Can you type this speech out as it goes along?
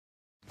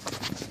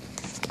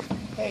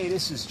Hey,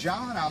 this is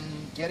John. I'm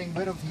getting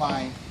rid of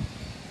my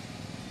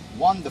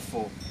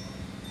wonderful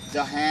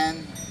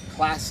Dahon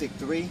Classic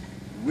 3.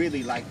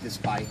 Really like this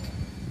bike.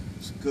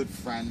 It's a good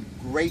friend.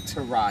 Great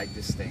to ride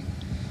this thing.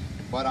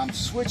 But I'm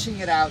switching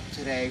it out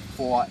today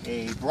for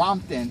a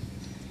Brompton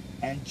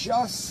and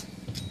just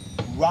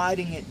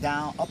riding it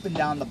down, up and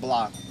down the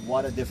block.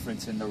 What a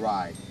difference in the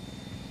ride.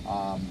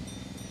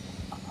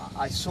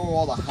 I saw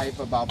all the hype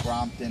about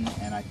Brompton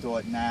and I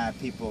thought, nah,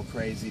 people are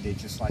crazy. They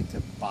just like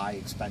to buy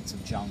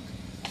expensive junk.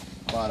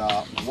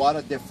 But what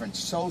a difference.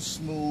 So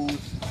smooth.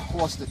 Of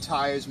course, the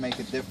tires make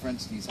a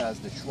difference. These has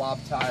the Schwab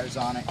tires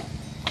on it.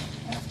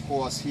 And of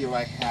course, here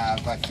I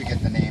have, I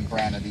forget the name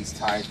brand of these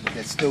tires, but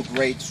they're still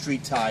great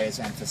street tires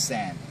and for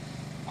sand.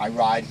 I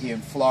ride here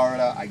in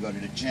Florida. I go to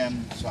the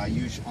gym, so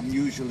I'm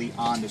usually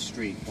on the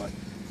street. But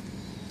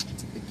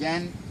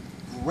again,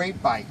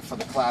 great bike for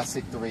the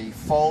Classic 3.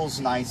 Folds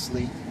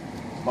nicely.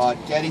 But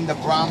getting the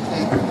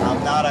Brompton,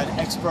 I'm not an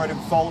expert in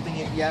folding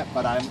it yet,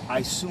 but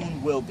I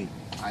soon will be.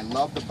 I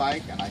love the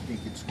bike and I think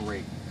it's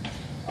great.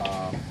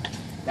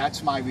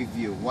 That's my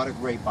review. What a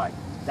great bike.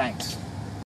 Thanks.